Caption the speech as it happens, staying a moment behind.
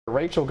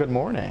Rachel, good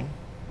morning.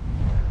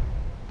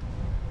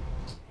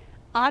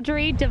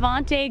 Audrey,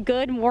 Devontae,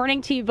 good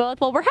morning to you both.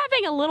 Well, we're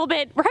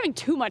having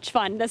too much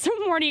fun this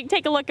morning.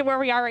 Take a look at where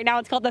we are right now.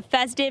 It's called the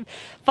Festive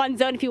Fun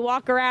Zone. If you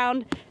walk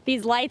around,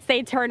 these lights,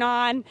 they turn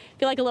on.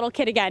 Feel like a little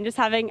kid again, just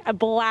having a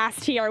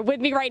blast here. With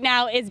me right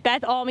now is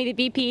Beth Almy, the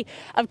VP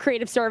of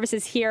Creative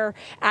Services here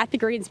at the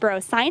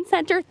Greensboro Science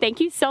Center. Thank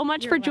you so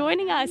much for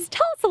joining us.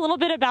 Tell us a little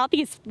bit about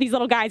these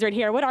little guys right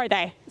here. What are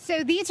they?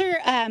 So these are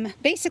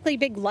basically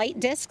big light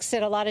discs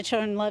that a lot of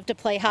children love to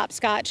play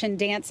hopscotch and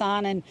dance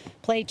on and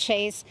play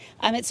chase.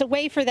 It's a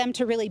way for them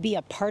to really be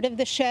a part of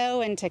the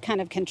show and to kind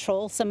of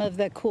control some of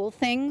the cool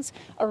things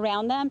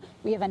around them.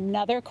 We have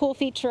another cool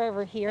feature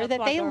over here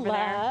that they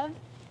love,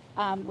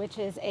 which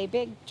is a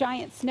big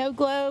giant snow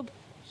globe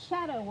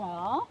shadow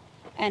wall.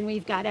 And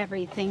we've got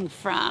everything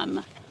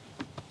from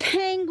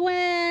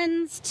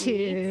penguins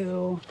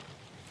to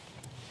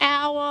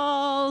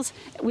owls.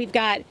 We've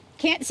got,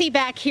 can't see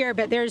back here,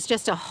 but there's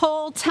just a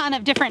whole ton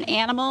of different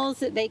animals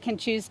that they can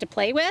choose to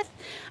play with.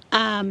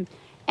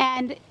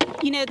 And,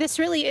 you know, this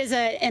really is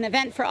an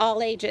event for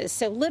all ages.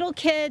 So little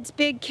kids,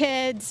 big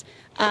kids,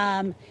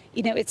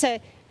 you know, it's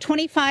a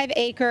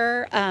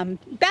 25-acre,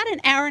 about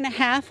an hour and a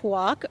half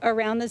walk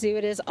around the zoo.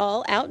 It is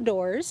all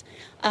outdoors.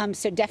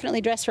 So definitely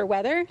dress for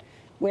weather,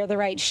 wear the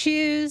right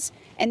shoes,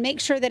 and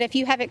make sure that if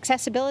you have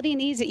accessibility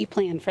needs that you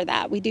plan for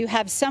that. We do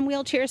have some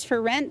wheelchairs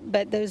for rent,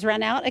 but those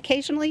run out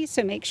occasionally.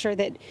 So make sure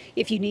that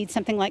if you need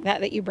something like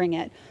that, that you bring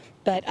it.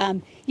 But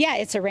yeah,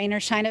 it's a rain or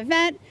shine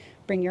event.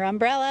 Bring your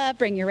umbrella,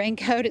 bring your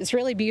raincoat. It's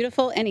really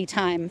beautiful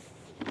anytime.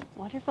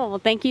 Wonderful. Well,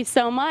 thank you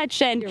so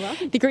much. And You're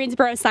welcome. the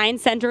Greensboro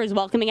Science Center is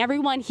welcoming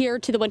everyone here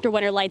to the Winter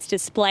Wonderlights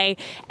display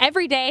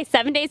every day,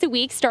 7 days a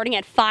week, starting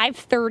at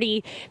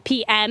 5:30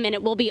 p.m. and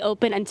it will be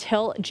open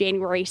until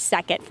January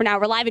 2nd. For now,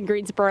 we're live in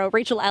Greensboro.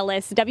 Rachel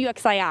Ellis,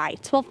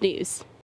 WXII 12 News.